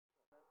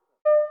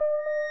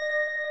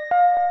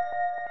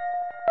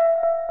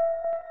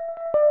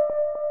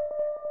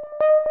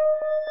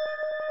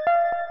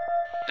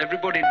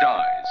Everybody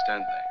dies, don't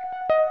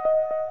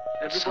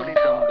they? Everybody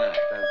come back,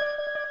 don't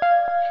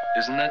they?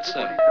 Isn't that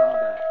so?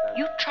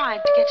 You tried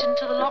to get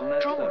into the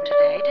locked drawer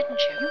today, didn't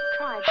you?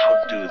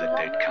 How do the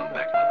dead come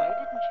back, Mother?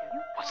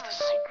 What's the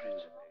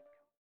secret?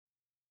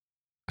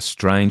 A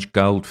Strange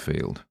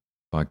Goldfield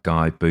by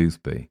Guy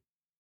Boothby.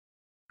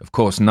 Of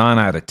course, 9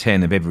 out of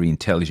 10 of every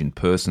intelligent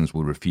persons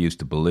will refuse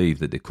to believe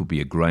that there could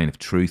be a grain of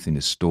truth in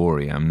the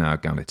story I'm now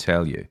going to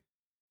tell you.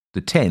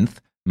 The 10th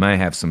may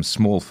have some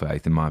small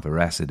faith in my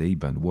veracity,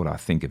 but what I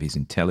think of his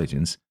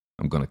intelligence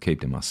I'm going to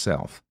keep to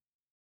myself.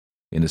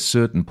 In a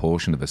certain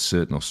portion of a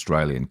certain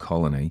Australian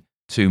colony,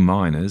 2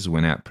 miners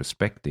went out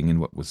prospecting in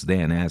what was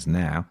then, as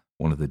now,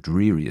 one of the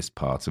dreariest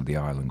parts of the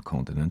island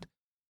continent,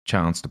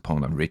 chanced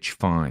upon a rich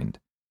find.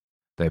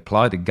 They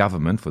applied to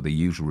government for the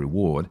usual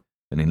reward,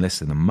 and in less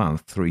than a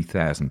month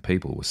 3,000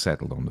 people were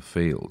settled on the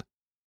field.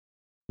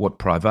 What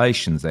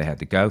privations they had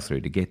to go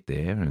through to get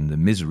there, and the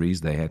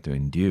miseries they had to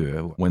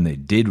endure when they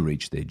did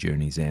reach their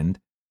journey's end,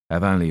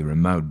 have only a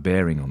remote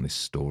bearing on this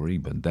story,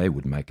 but they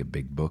would make a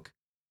big book.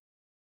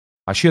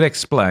 I should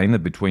explain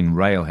that between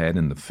Railhead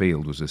and the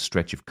field was a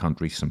stretch of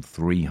country some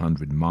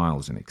 300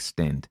 miles in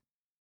extent.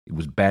 It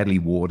was badly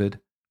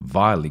watered,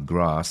 vilely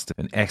grassed,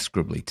 and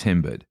execrably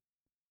timbered.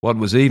 What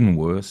was even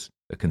worse,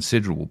 a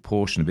considerable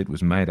portion of it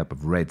was made up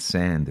of red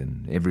sand,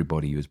 and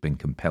everybody who has been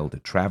compelled to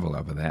travel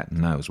over that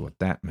knows what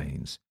that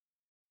means.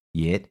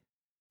 Yet,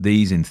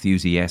 these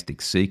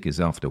enthusiastic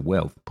seekers after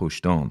wealth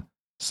pushed on,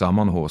 some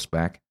on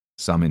horseback,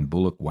 some in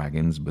bullock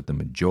wagons, but the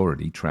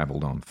majority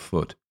travelled on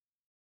foot.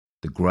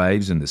 The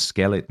graves and the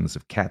skeletons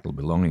of cattle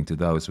belonging to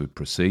those who had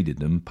preceded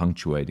them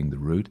punctuating the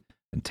route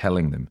and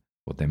telling them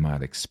what they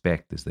might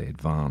expect as they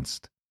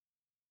advanced.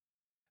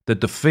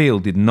 That the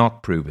field did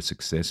not prove a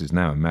success is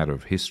now a matter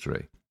of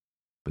history.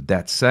 But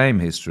that same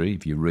history,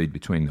 if you read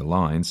between the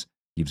lines,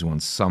 gives one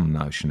some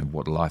notion of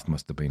what life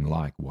must have been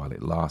like while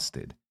it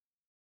lasted.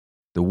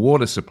 The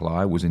water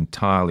supply was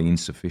entirely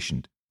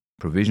insufficient.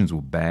 Provisions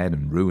were bad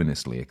and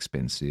ruinously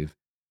expensive.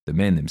 The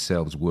men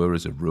themselves were,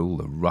 as a rule,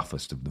 the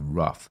roughest of the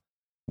rough,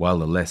 while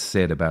the less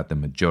said about the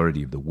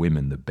majority of the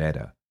women the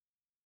better.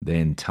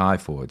 Then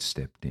typhoid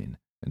stepped in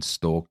and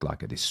stalked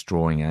like a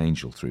destroying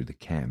angel through the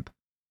camp.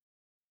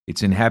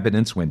 Its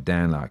inhabitants went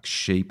down like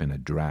sheep in a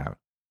drought,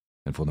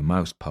 and for the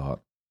most part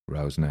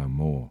rose no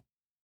more.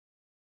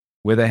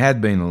 Where there had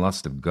been a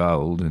lust of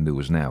gold, and there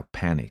was now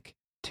panic,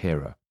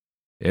 terror.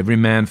 Every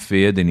man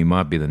feared that he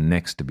might be the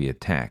next to be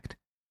attacked,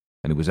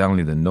 and it was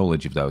only the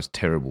knowledge of those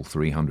terrible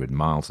 300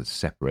 miles that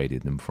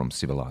separated them from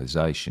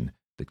civilization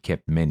that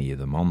kept many of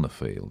them on the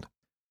field.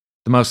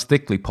 The most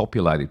thickly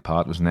populated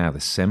part was now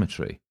the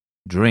cemetery.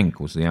 Drink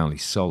was the only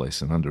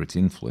solace, and under its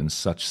influence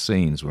such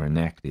scenes were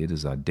enacted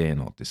as I dare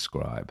not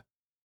describe.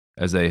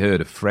 As they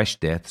heard of fresh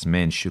deaths,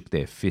 men shook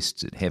their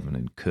fists at heaven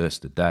and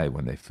cursed the day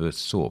when they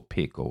first saw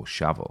pick or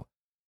shovel.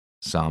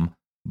 Some,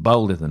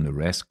 bolder than the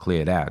rest,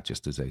 cleared out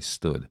just as they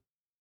stood.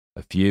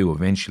 A few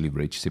eventually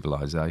reached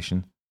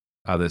civilization.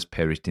 Others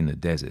perished in the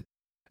desert.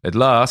 At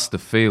last the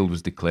field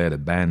was declared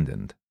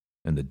abandoned,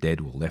 and the dead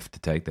were left to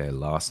take their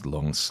last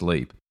long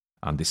sleep,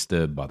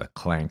 undisturbed by the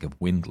clank of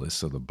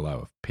windlass or the blow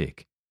of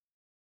pick.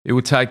 It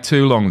would take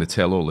too long to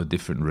tell all the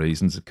different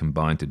reasons that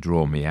combined to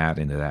draw me out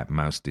into that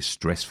most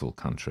distressful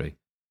country.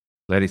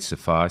 Let it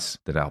suffice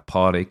that our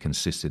party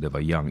consisted of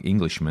a young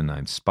Englishman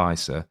named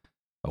Spicer,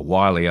 a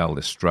wily old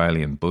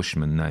Australian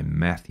bushman named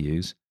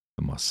Matthews,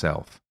 and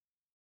myself.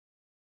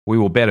 We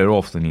were better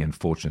off than the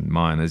unfortunate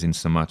miners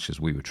insomuch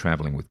as we were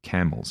travelling with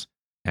camels,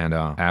 and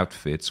our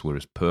outfits were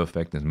as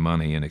perfect as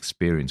money and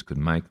experience could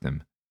make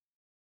them.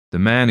 The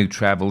man who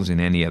travels in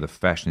any other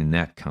fashion in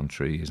that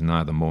country is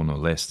neither more nor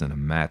less than a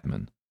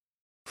madman.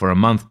 For a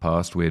month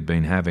past we had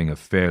been having a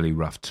fairly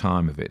rough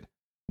time of it,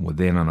 and were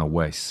then on our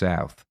way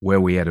south, where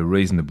we had a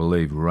reason to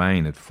believe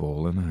rain had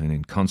fallen, and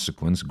in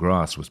consequence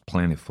grass was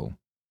plentiful.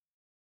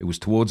 It was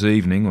towards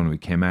evening when we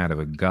came out of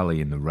a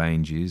gully in the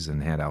ranges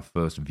and had our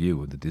first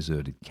view of the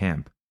deserted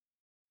camp.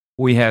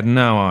 We had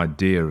no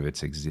idea of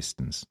its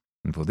existence,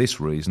 and for this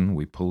reason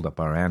we pulled up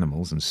our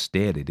animals and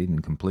stared at it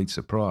in complete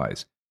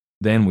surprise.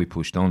 Then we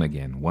pushed on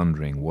again,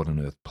 wondering what on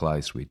earth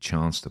place we had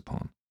chanced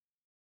upon.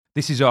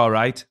 "This is all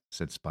right,"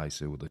 said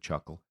Spicer with a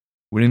chuckle.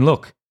 "We're in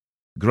luck.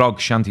 Grog,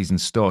 shanties and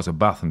stores are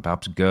bath and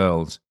perhaps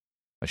girls."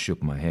 I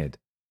shook my head.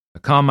 "I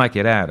can't make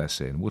it out," I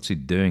said. "What's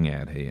it doing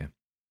out here?"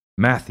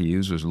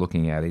 Matthews was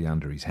looking at it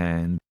under his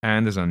hand,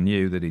 and as I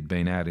knew that he'd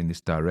been out in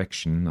this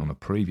direction on a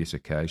previous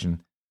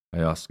occasion, I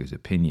asked his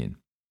opinion.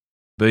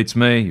 "Beats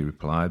me," he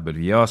replied, "but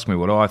if you ask me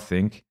what I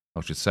think,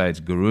 I should say it's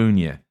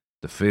Goronia,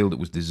 the field that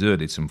was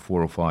deserted some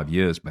 4 or 5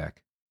 years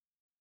back."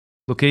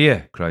 "Look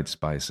here," cried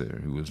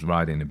Spicer, who was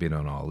riding a bit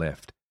on our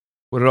left.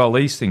 "What are all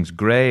these things?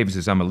 Graves,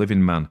 as I'm a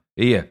living man.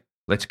 Here,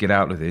 let's get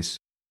out of this.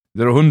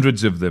 There are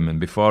hundreds of them, and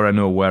before I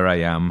know where I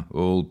am,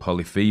 old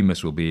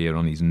Polyphemus will be here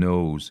on his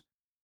nose."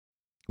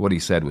 What he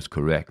said was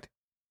correct.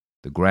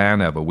 The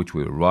ground over which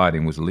we were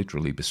riding was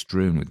literally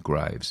bestrewn with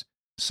graves,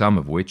 some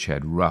of which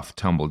had rough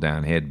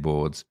tumble-down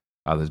headboards,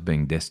 others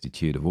being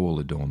destitute of all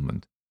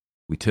adornment.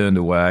 We turned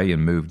away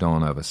and moved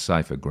on over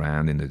safer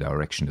ground in the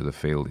direction of the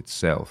field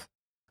itself.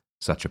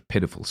 Such a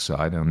pitiful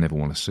sight I'll never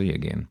want to see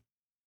again.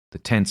 The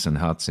tents and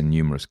huts in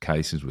numerous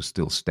cases were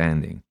still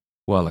standing,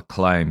 while the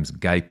claims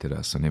gaped at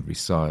us on every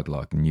side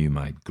like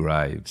new-made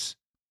graves.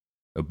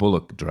 A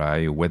bullock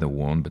dray,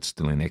 weather-worn but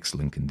still in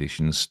excellent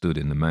condition, stood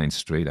in the main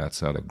street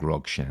outside a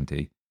grog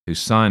shanty, whose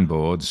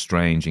signboard,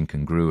 strange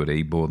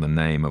incongruity, bore the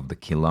name of the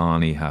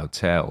Killarney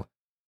Hotel.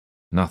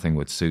 Nothing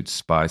would suit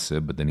Spicer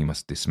but that he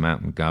must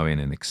dismount and go in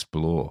and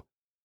explore.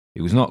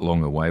 He was not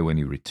long away when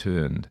he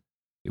returned.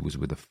 It was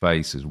with a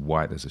face as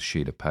white as a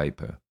sheet of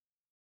paper.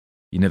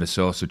 "You never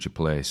saw such a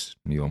place,"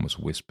 he almost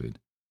whispered.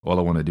 "All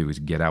I want to do is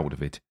get out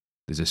of it.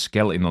 There's a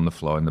skeleton on the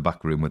floor in the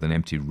back room with an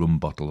empty rum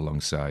bottle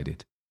alongside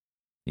it."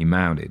 He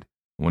mounted,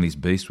 and when his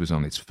beast was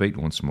on its feet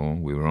once more,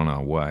 we were on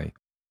our way.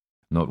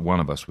 Not one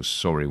of us was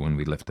sorry when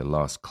we left the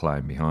last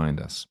claim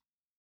behind us.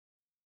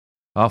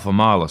 Half a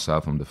mile or so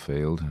from the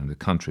field, and the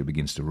country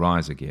begins to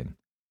rise again.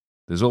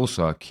 There's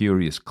also a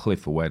curious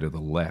cliff away to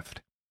the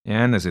left,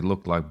 and as it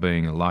looked like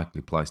being a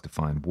likely place to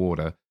find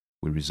water,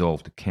 we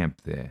resolved to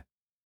camp there.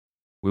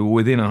 We were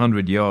within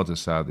 100 yards or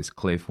so of this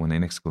cliff when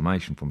an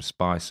exclamation from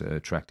Spicer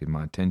attracted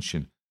my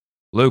attention.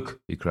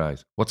 "Luke," he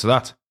cried, "what's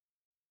that?"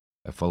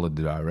 I followed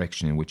the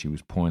direction in which he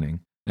was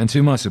pointing, and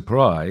to my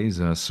surprise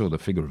I saw the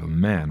figure of a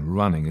man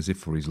running as if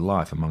for his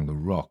life among the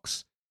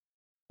rocks.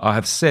 I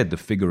have said the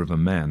figure of a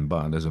man,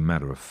 but, as a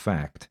matter of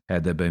fact,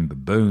 had there been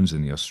baboons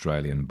in the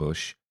Australian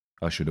bush,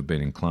 I should have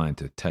been inclined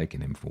to have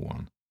taken him for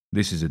one.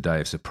 "This is a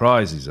day of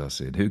surprises," I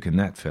said. "Who can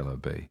that fellow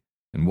be,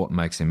 and what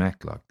makes him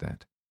act like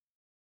that?"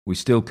 We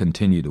still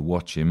continued to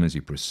watch him as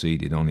he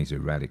proceeded on his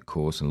erratic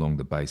course along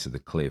the base of the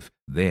cliff.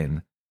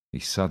 Then he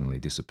suddenly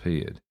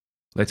disappeared.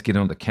 "Let's get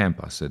on to camp,"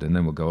 I said, "and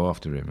then we'll go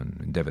after him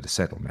and endeavour to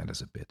settle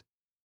matters a bit."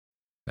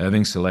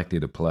 Having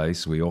selected a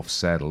place, we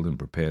off-saddled and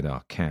prepared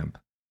our camp.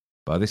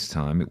 By this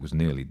time it was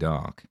nearly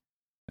dark,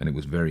 and it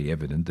was very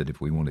evident that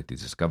if we wanted to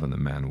discover the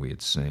man we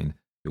had seen,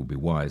 it would be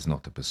wise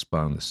not to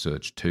postpone the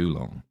search too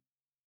long.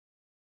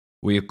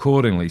 We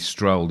accordingly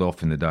strolled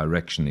off in the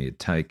direction he had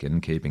taken,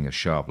 keeping a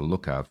sharp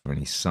lookout for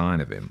any sign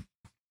of him.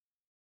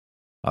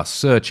 Our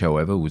search,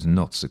 however, was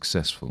not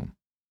successful.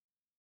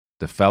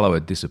 The fellow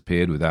had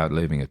disappeared without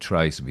leaving a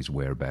trace of his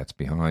whereabouts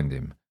behind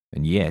him,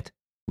 and yet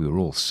we were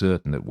all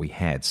certain that we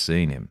had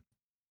seen him.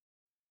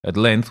 At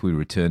length we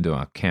returned to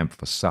our camp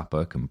for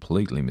supper,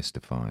 completely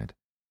mystified.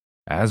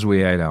 As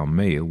we ate our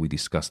meal, we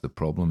discussed the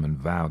problem and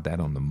vowed that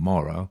on the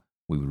morrow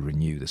we would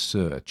renew the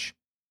search.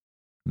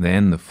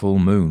 Then the full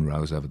moon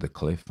rose over the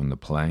cliff, and the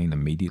plain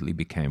immediately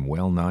became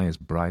well nigh as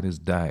bright as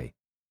day.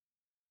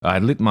 I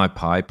had lit my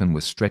pipe and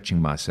was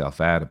stretching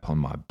myself out upon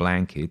my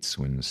blankets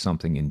when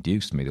something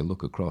induced me to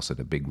look across at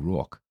a big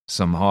rock,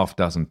 some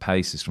 6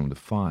 paces from the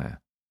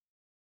fire.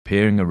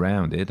 Peering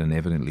around it and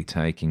evidently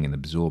taking an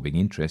absorbing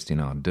interest in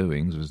our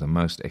doings was the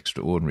most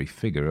extraordinary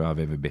figure I've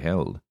ever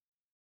beheld.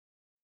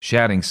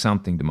 Shouting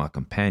something to my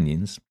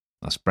companions,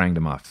 I sprang to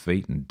my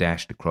feet and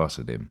dashed across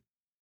at him.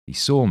 He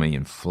saw me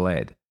and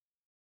fled.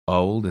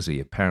 Old as he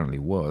apparently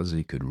was,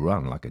 he could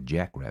run like a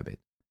jackrabbit,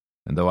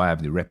 and though I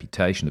have the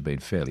reputation of being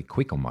fairly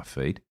quick on my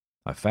feet,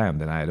 I found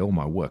that I had all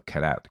my work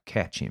cut out to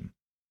catch him.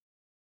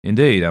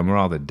 Indeed, I'm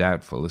rather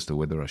doubtful as to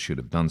whether I should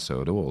have done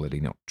so at all had he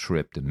not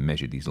tripped and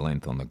measured his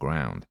length on the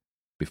ground.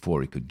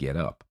 Before he could get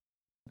up,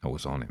 I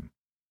was on him.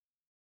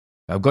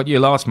 "I've got you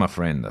lost, my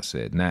friend," I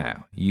said.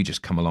 "Now, you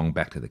just come along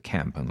back to the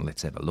camp and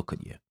let's have a look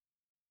at you."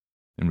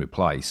 In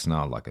reply, he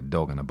snarled like a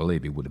dog, and I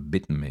believe he would have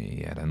bitten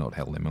me had I not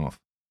held him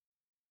off.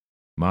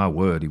 My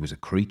word, he was a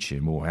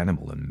creature more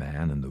animal than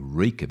man, and the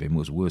reek of him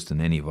was worse than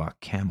any of our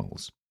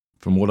camels.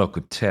 From what I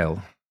could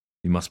tell,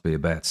 he must be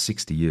about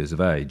 60 years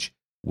of age,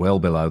 well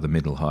below the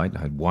middle height,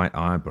 had white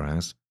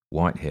eyebrows,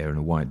 white hair, and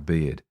a white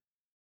beard.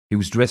 He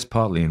was dressed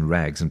partly in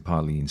rags and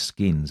partly in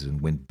skins, and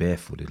went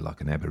barefooted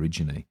like an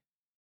aborigine.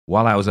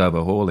 While I was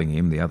overhauling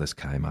him, the others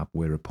came up,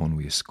 whereupon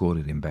we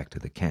escorted him back to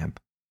the camp.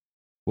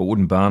 "What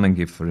wouldn't Barnum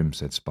give for him?"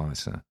 said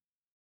Spicer.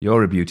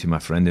 "You're a beauty, my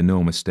friend, and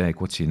no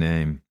mistake. What's your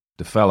name?"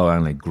 The fellow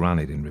only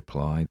grunted in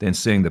reply. Then,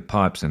 seeing the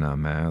pipes in our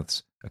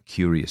mouths, a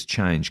curious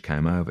change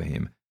came over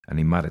him, and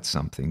he muttered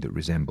something that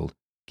resembled,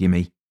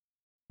 "Gimme."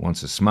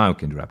 "Wants a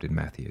smoke," interrupted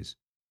Matthews.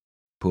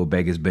 "Poor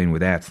beggar's been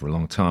without for a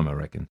long time, I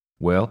reckon.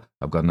 Well,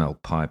 I've got an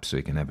old pipe so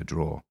he can have a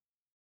draw."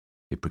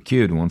 He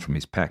procured one from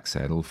his pack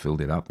saddle, filled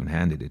it up, and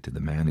handed it to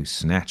the man, who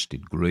snatched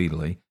it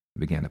greedily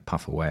and began to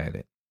puff away at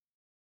it.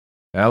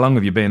 "How long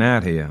have you been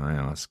out here?" I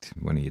asked,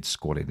 when he had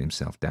squatted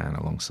himself down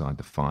alongside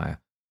the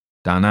fire.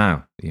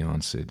 "Dunno," he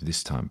answered,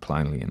 this time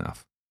plainly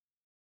enough.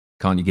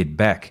 "Can't you get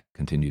back?"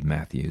 continued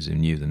Matthews, who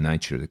knew the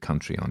nature of the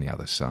country on the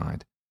other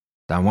side.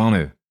 "Don't want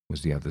to,"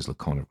 was the other's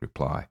laconic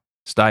reply.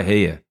 "Stay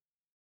here."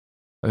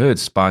 I heard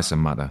Spicer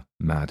mutter,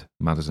 "Mad,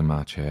 mud as a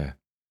March hare."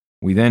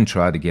 We then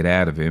tried to get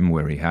out of him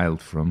where he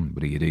hailed from,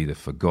 but he had either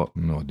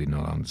forgotten or did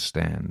not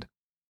understand.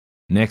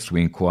 Next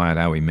we inquired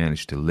how he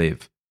managed to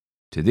live.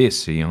 To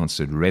this he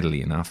answered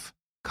readily enough,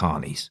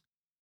 "Carnies."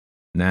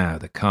 Now,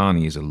 the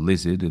carny is a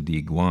lizard of the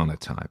iguana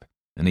type,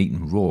 and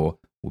eaten raw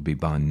would be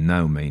by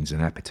no means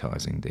an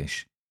appetizing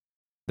dish.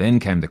 Then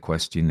came the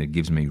question that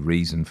gives me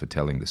reason for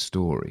telling the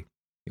story.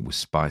 It was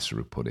Spicer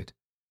who put it.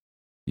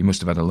 "You must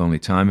have had a lonely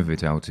time of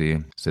it out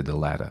here," said the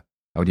latter.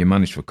 "How do you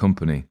manage for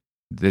company?"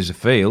 "There's a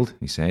field,"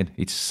 he said.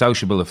 "It's as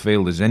sociable a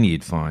field as any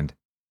you'd find."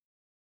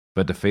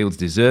 "But the field's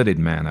deserted,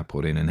 man," I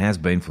put in, "and has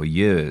been for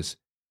years."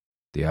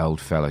 The old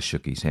fellow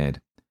shook his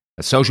head.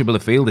 "As sociable a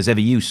field as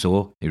ever you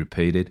saw," he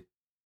repeated.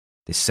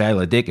 "There's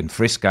Sailor Dick and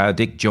Frisco,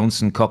 Dick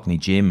Johnson, Cockney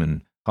Jim,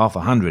 and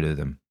 100 of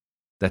them.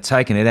 They're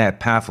taking it out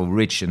powerful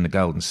rich in the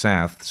Golden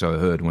South, so I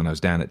heard when I was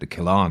down at the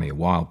Killarney a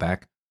while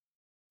back."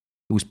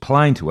 It was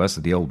plain to us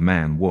that the old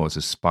man was,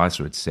 as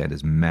Spicer had said,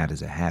 as mad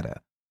as a hatter.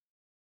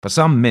 For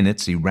some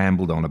minutes he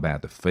rambled on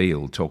about the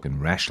field, talking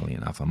rashly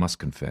enough, I must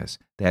confess.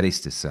 That is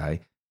to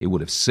say, it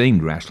would have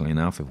seemed rashly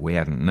enough if we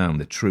hadn't known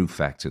the true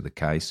facts of the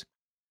case.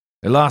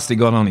 At last he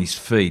got on his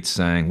feet,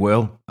 saying,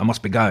 "Well, I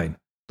must be going.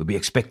 They'll be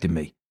expecting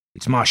me.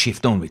 It's my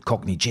shift on with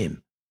Cockney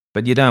Jim."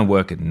 "But you don't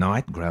work at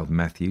night," growled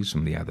Matthews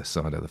from the other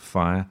side of the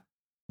fire.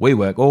 "We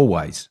work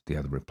always," the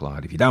other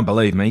replied. "If you don't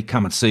believe me,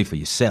 come and see for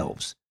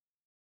yourselves."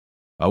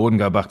 "I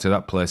wouldn't go back to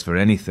that place for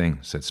anything,"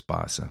 said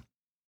Spicer.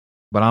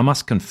 But I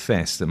must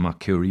confess that my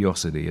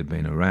curiosity had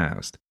been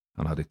aroused,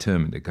 and I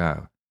determined to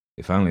go,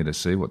 if only to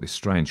see what this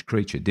strange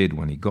creature did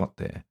when he got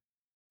there.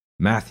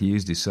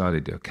 Matthews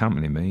decided to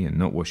accompany me, and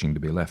not wishing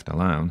to be left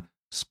alone,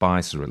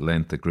 Spicer at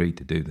length agreed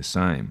to do the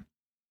same.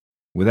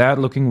 Without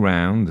looking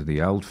round,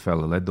 the old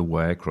fellow led the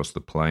way across the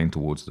plain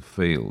towards the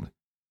field.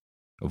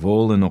 Of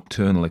all the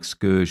nocturnal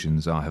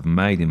excursions I have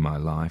made in my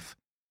life,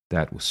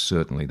 that was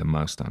certainly the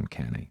most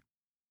uncanny.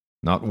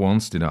 Not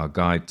once did our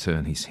guide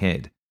turn his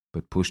head,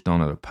 but pushed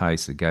on at a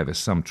pace that gave us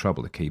some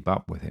trouble to keep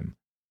up with him.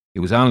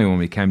 It was only when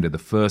we came to the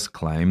first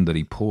claim that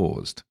he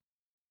paused.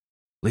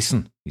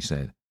 "Listen," he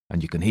said,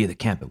 "and you can hear the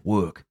camp at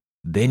work.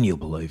 Then you'll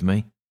believe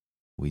me."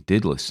 We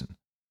did listen,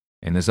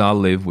 and as I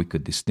live we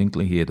could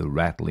distinctly hear the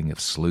rattling of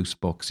sluice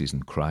boxes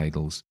and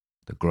cradles,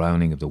 the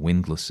groaning of the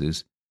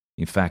windlasses,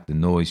 in fact the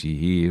noise you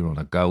hear on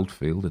a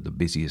Goldfield at the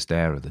busiest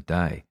hour of the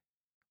day.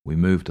 We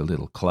moved a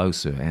little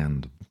closer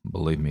and,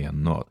 believe me or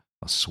not,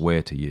 I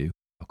swear to you,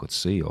 I could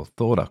see, or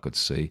thought I could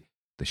see,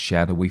 the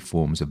shadowy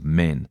forms of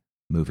men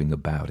moving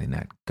about in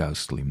that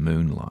ghostly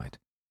moonlight.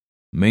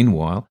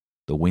 Meanwhile,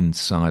 the wind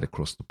sighed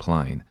across the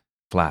plain,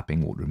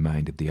 flapping what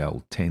remained of the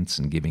old tents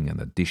and giving an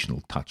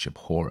additional touch of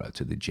horror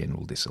to the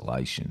general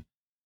desolation.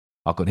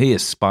 I could hear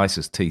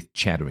Spicer's teeth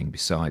chattering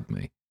beside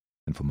me,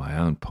 and for my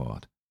own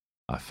part,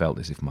 I felt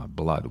as if my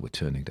blood were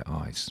turning to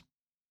ice.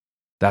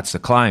 "That's the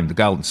claim, the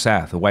Golden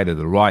South, away to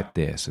the right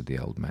there," said the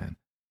old man.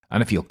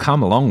 "And if you'll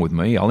come along with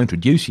me, I'll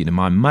introduce you to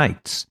my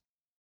mates."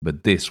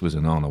 But this was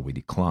an honour we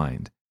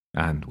declined,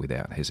 and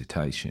without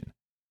hesitation.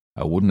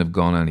 I wouldn't have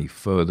gone any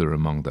further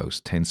among those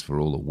tents for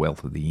all the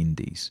wealth of the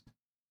Indies.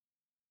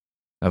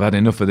 "I've had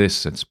enough of this,"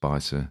 said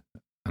Spicer,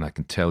 and I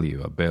can tell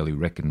you I barely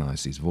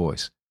recognised his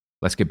voice.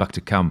 "Let's get back to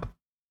camp."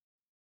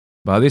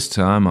 By this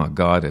time our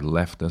guide had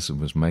left us and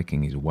was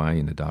making his way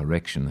in the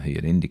direction he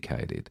had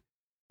indicated.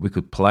 We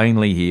could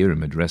plainly hear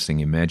him addressing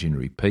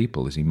imaginary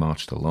people as he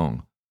marched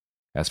along.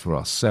 As for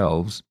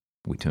ourselves,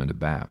 we turned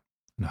about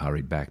and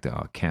hurried back to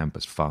our camp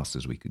as fast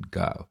as we could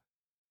go.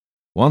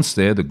 Once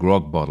there, the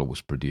grog bottle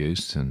was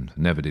produced, and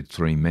never did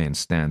 3 men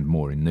stand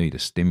more in need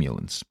of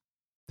stimulants.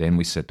 Then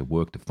we set to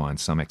work to find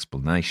some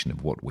explanation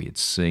of what we had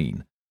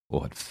seen,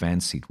 or had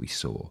fancied we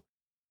saw,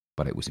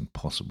 but it was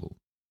impossible.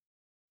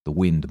 The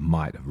wind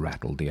might have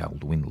rattled the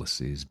old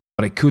windlasses,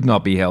 but it could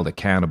not be held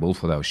accountable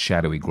for those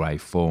shadowy grey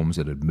forms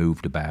that had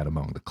moved about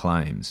among the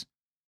claims.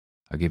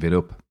 "I give it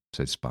up,"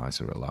 said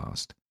Spicer at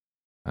last.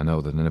 "I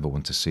know that I never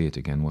want to see it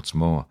again. What's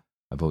more,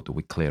 I vote that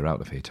we clear out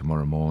of here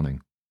tomorrow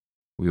morning."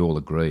 We all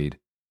agreed,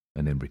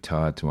 and then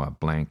retired to our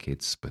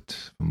blankets,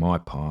 but for my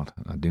part,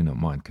 I do not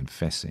mind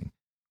confessing,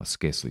 I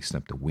scarcely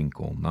slept a wink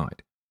all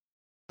night.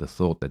 The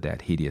thought that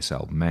that hideous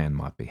old man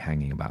might be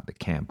hanging about the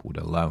camp would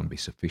alone be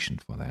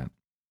sufficient for that.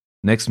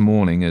 Next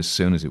morning, as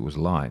soon as it was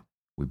light,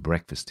 we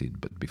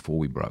breakfasted, but before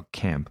we broke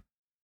camp,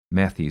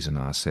 Matthews and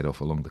I set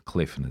off along the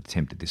cliff in an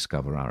attempt to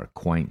discover our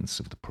acquaintance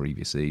of the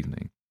previous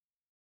evening.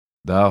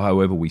 Though,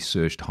 however, we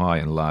searched high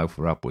and low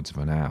for upwards of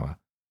an hour,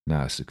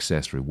 no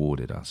success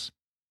rewarded us.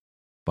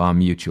 By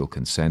mutual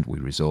consent, we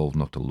resolved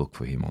not to look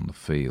for him on the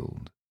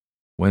field.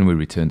 When we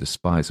returned to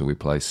Spicer, we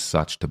placed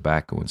such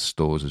tobacco and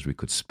stores as we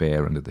could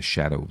spare under the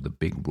shadow of the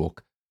big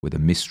rock where the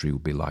mystery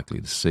would be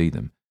likely to see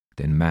them,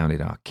 then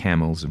mounted our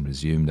camels and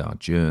resumed our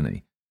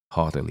journey,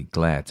 heartily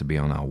glad to be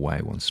on our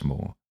way once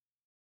more.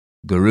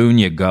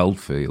 Guroonya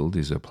Goldfield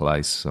is a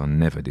place I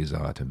never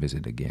desire to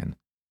visit again.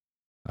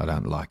 I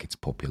don't like its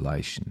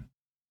population.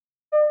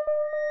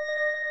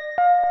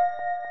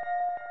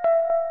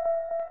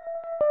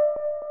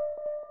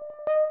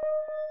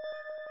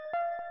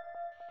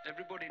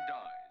 Everybody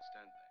dies,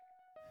 don't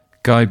they?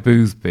 Guy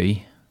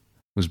Boothby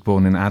was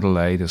born in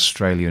Adelaide,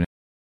 Australia in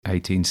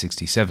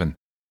 1867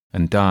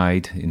 and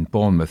died in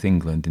Bournemouth,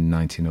 England in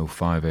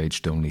 1905,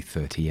 aged only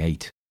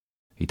 38.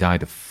 He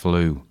died of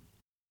flu.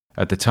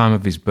 At the time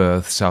of his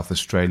birth, South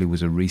Australia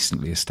was a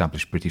recently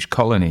established British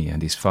colony,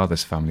 and his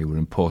father's family were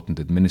important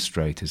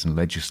administrators and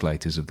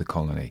legislators of the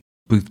colony.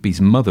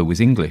 Boothby's mother was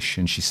English,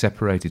 and she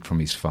separated from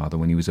his father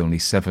when he was only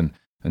 7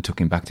 and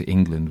took him back to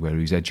England, where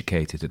he was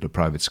educated at a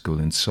private school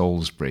in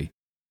Salisbury.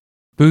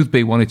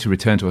 Boothby wanted to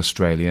return to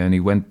Australia, and he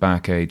went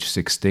back aged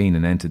 16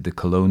 and entered the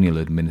colonial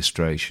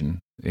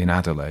administration in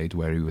Adelaide,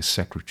 where he was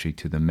secretary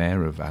to the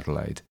mayor of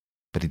Adelaide,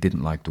 but he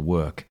didn't like the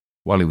work.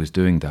 While he was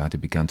doing that, he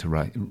began to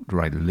write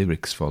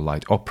lyrics for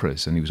light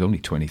operas, and he was only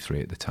 23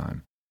 at the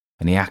time,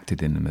 and he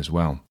acted in them as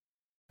well.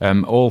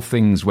 All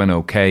things went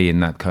okay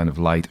in that kind of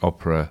light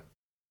opera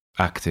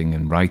acting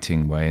and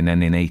writing way, and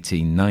then in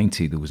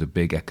 1890 there was a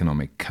big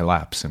economic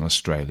collapse in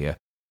Australia,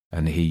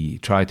 and he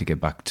tried to get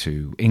back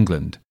to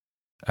England.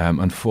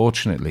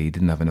 Unfortunately, he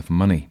didn't have enough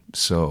money,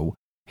 so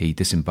he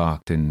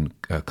disembarked in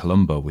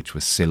Colombo, which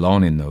was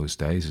Ceylon in those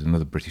days,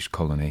 another British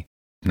colony,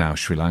 now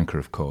Sri Lanka,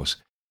 of course,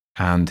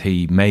 and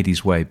he made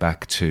his way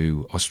back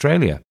to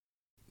Australia,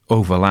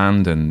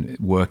 overland and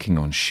working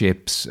on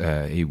ships.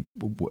 He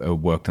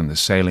worked on the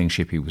sailing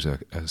ship. He was a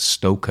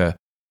stoker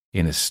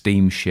in a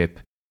steamship.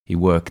 He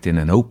worked in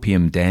an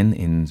opium den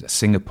in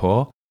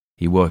Singapore.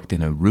 He worked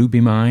in a ruby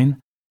mine.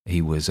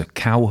 He was a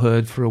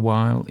cowherd for a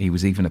while. He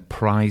was even a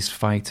prize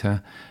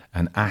fighter,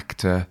 an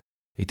actor.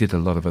 He did a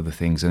lot of other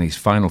things. And his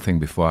final thing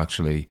before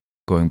actually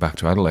going back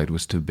to Adelaide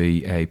was to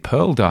be a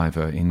pearl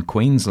diver in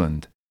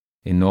Queensland,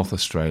 in North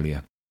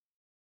Australia.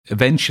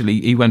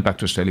 Eventually, he went back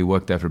to Australia,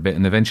 worked there for a bit,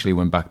 and eventually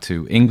went back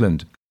to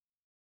England.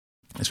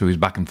 So he was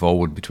back and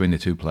forward between the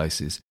two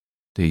places,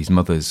 his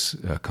mother's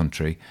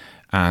country.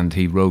 And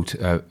he wrote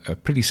a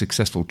pretty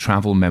successful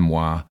travel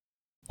memoir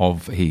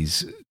of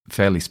his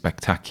fairly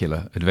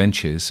spectacular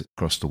adventures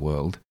across the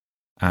world.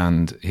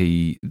 And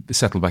he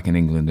settled back in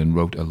England and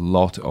wrote a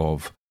lot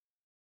of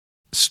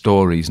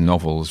stories,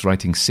 novels,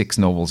 writing 6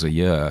 novels a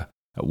year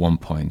at one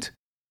point,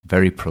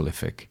 very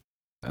prolific,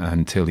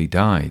 until he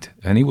died.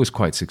 And he was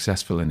quite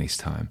successful in his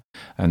time.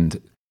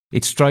 And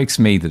it strikes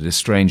me that A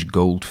Strange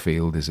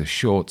Goldfield is a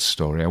short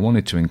story. I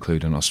wanted to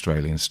include an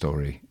Australian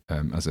story,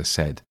 as I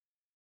said,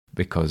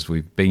 because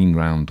we've been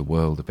round the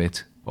world a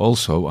bit.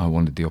 Also, I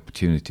wanted the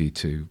opportunity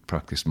to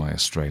practice my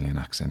Australian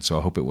accent, so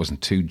I hope it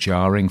wasn't too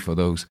jarring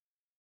for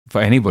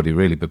anybody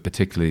really, but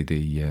particularly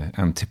the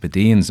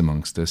Antipodeans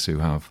amongst us who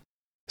have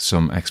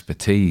some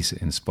expertise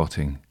in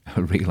spotting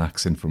a real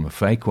accent from a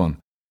fake one.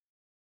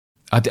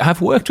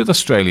 I've worked with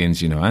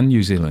Australians, and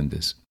New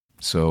Zealanders,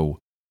 so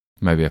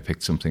maybe I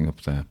picked something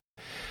up there.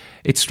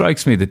 It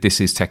strikes me that this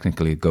is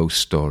technically a ghost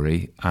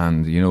story,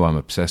 and I'm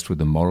obsessed with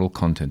the moral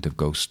content of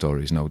ghost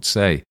stories, and I would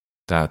say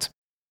that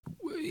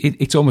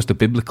it's almost a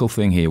biblical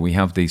thing here. We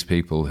have these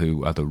people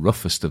who are the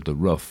roughest of the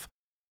rough,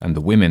 and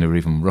the women are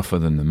even rougher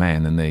than the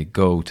men, and they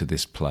go to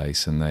this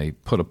place and they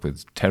put up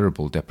with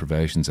terrible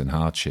deprivations and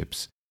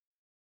hardships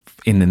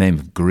in the name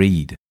of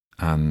greed,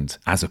 and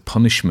as a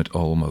punishment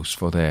almost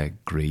for their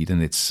greed,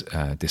 and it's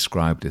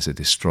described as a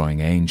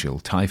destroying angel.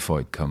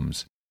 Typhoid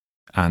comes,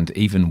 and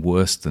even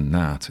worse than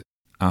that,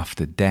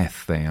 after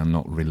death they are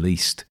not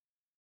released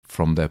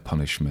from their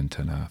punishment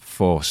and are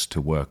forced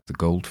to work the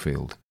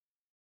goldfield.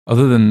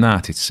 Other than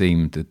that, it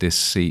seemed that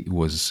this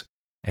was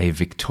a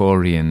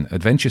Victorian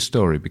adventure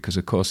story because,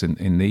 of course,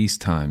 in these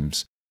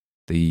times,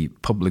 the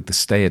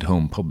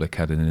stay-at-home public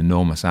had an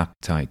enormous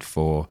appetite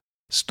for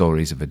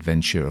stories of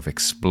adventure, of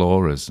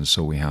explorers, and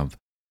so we have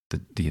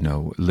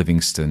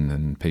Livingstone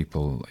and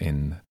people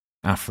in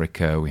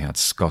Africa. We had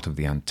Scott of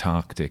the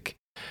Antarctic,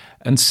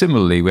 and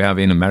similarly, we have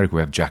in America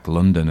we have Jack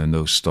London and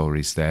those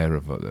stories there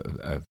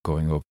of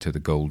going up to the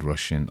gold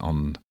rush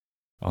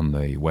on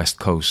the west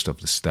coast of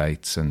the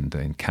States and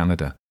in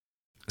Canada.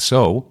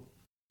 So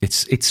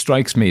it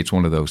strikes me it's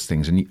one of those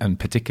things, and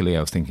particularly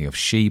I was thinking of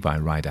She by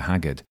Rider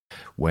Haggard,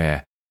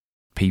 where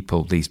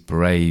people, these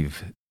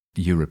brave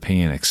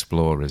European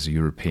explorers,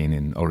 European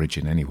in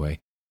origin anyway,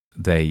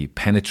 they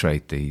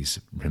penetrate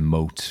these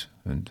remote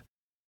and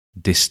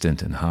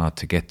distant and hard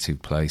to get to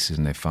places,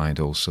 and they find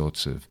all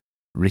sorts of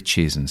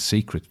riches and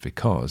secrets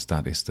because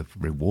that is the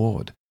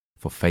reward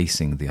for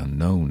facing the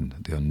unknown.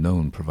 The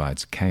unknown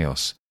provides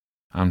chaos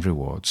and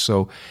reward.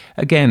 So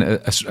again,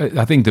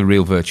 I think the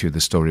real virtue of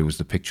the story was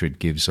the picture it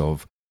gives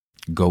of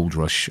Gold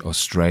Rush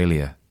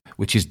Australia,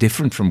 which is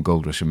different from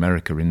Gold Rush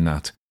America in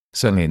that,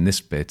 certainly in this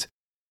bit,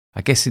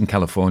 I guess in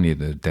California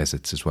there are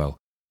deserts as well,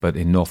 but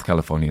in North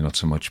California not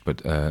so much, but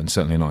and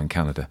certainly not in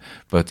Canada.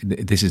 But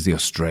this is the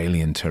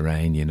Australian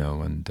terrain,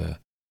 and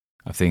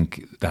I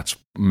think that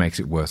makes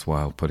it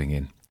worthwhile putting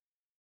in.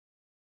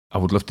 I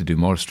would love to do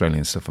more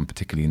Australian stuff. I'm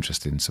particularly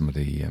interested in some of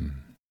the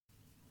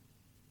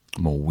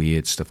more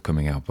weird stuff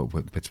coming out,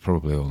 but it's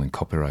probably all in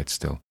copyright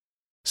still.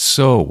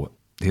 So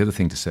the other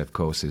thing to say, of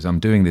course, is I'm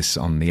doing this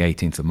on the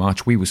 18th of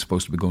March. We were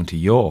supposed to be going to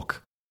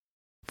York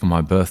for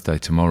my birthday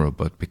tomorrow,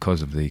 but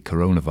because of the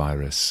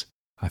coronavirus,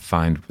 I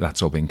find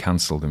that's all been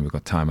cancelled and we've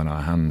got time on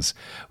our hands.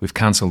 We've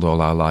cancelled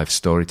all our live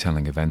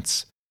storytelling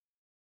events.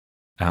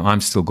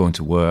 I'm still going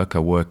to work. I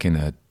work in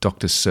a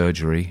doctor's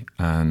surgery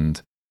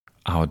and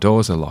our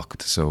doors are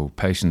locked, so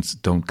patients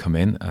don't come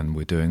in, and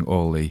we're doing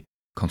all the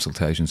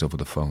consultations over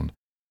the phone.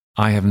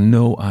 I have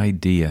no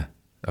idea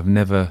I've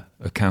never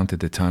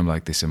encountered a time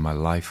like this in my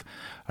life.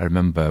 I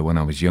remember when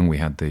I was young, we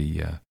had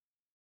the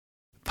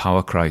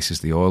power crisis,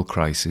 the oil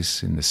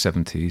crisis in the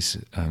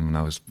 70s. And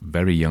I was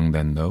very young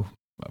then, though,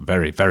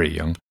 very, very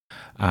young.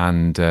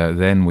 And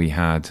then we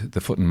had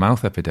the foot and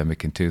mouth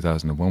epidemic in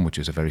 2001, which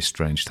was a very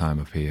strange time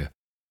up here.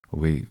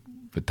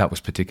 But that was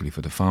particularly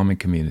for the farming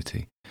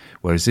community,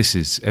 whereas this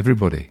is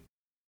everybody.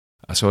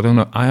 So I don't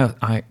know.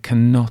 I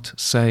cannot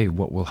say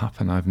what will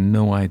happen. I have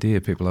no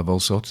idea. People have all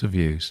sorts of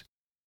views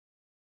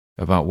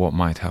about what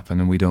might happen,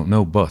 and we don't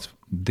know. But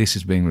this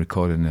is being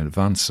recorded in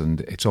advance,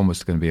 and it's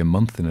almost going to be a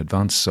month in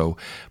advance. So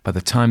by the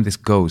time this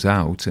goes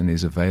out and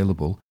is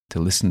available to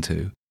listen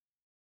to,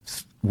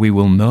 we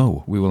will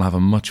know. We will have a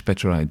much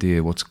better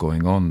idea what's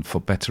going on, for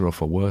better or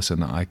for worse,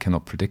 and I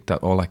cannot predict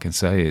that. All I can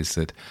say is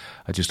that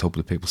I just hope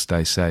that people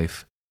stay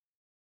safe.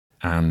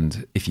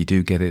 And if you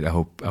do get it,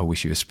 I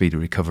wish you a speedy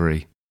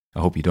recovery. I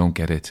hope you don't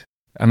get it.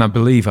 And I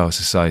believe our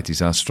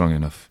societies are strong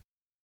enough.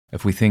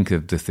 If we think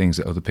of the things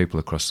that other people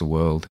across the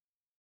world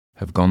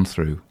have gone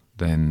through,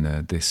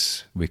 then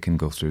we can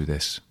go through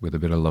this with a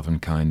bit of love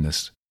and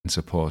kindness and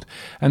support.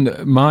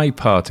 And my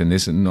part in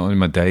this, and not in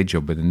my day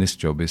job, but in this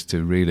job, is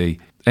to really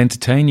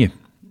entertain you.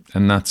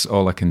 And that's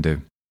all I can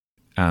do.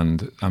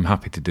 And I'm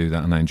happy to do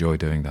that, and I enjoy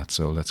doing that.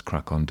 So let's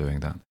crack on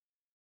doing that.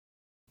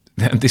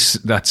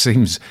 That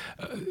seems,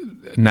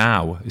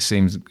 now, it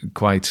seems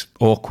quite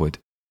awkward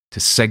to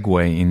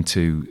segue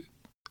into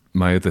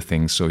my other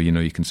things, so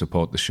you can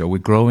support the show. We're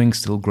growing,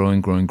 still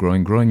growing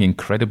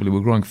incredibly.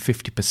 We're growing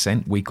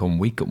 50% week on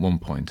week at one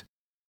point.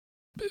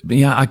 But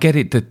yeah, I get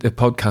it that the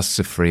podcasts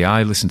are free.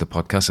 I listen to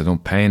podcasts. I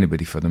don't pay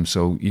anybody for them.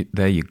 So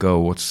there you go.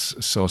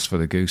 What's sauce for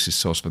the goose is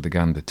sauce for the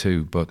gander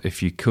too. But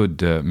if you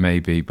could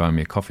maybe buy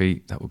me a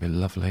coffee, that would be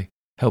lovely.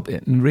 Help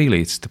it. And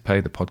really, it's to pay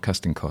the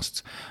podcasting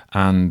costs.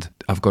 And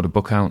I've got a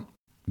book out.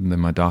 And then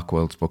my Dark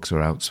Worlds books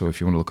are out. So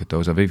if you want to look at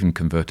those, I've even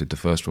converted the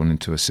first one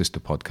into a sister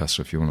podcast.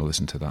 So if you want to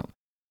listen to that,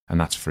 and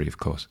that's free, of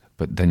course.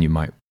 But then you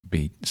might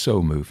be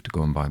so moved to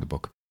go and buy the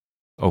book.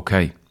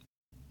 Okay.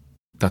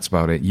 That's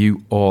about it.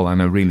 You all,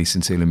 and I really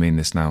sincerely mean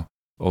this now,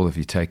 all of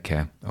you take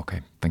care.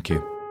 Okay, thank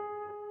you.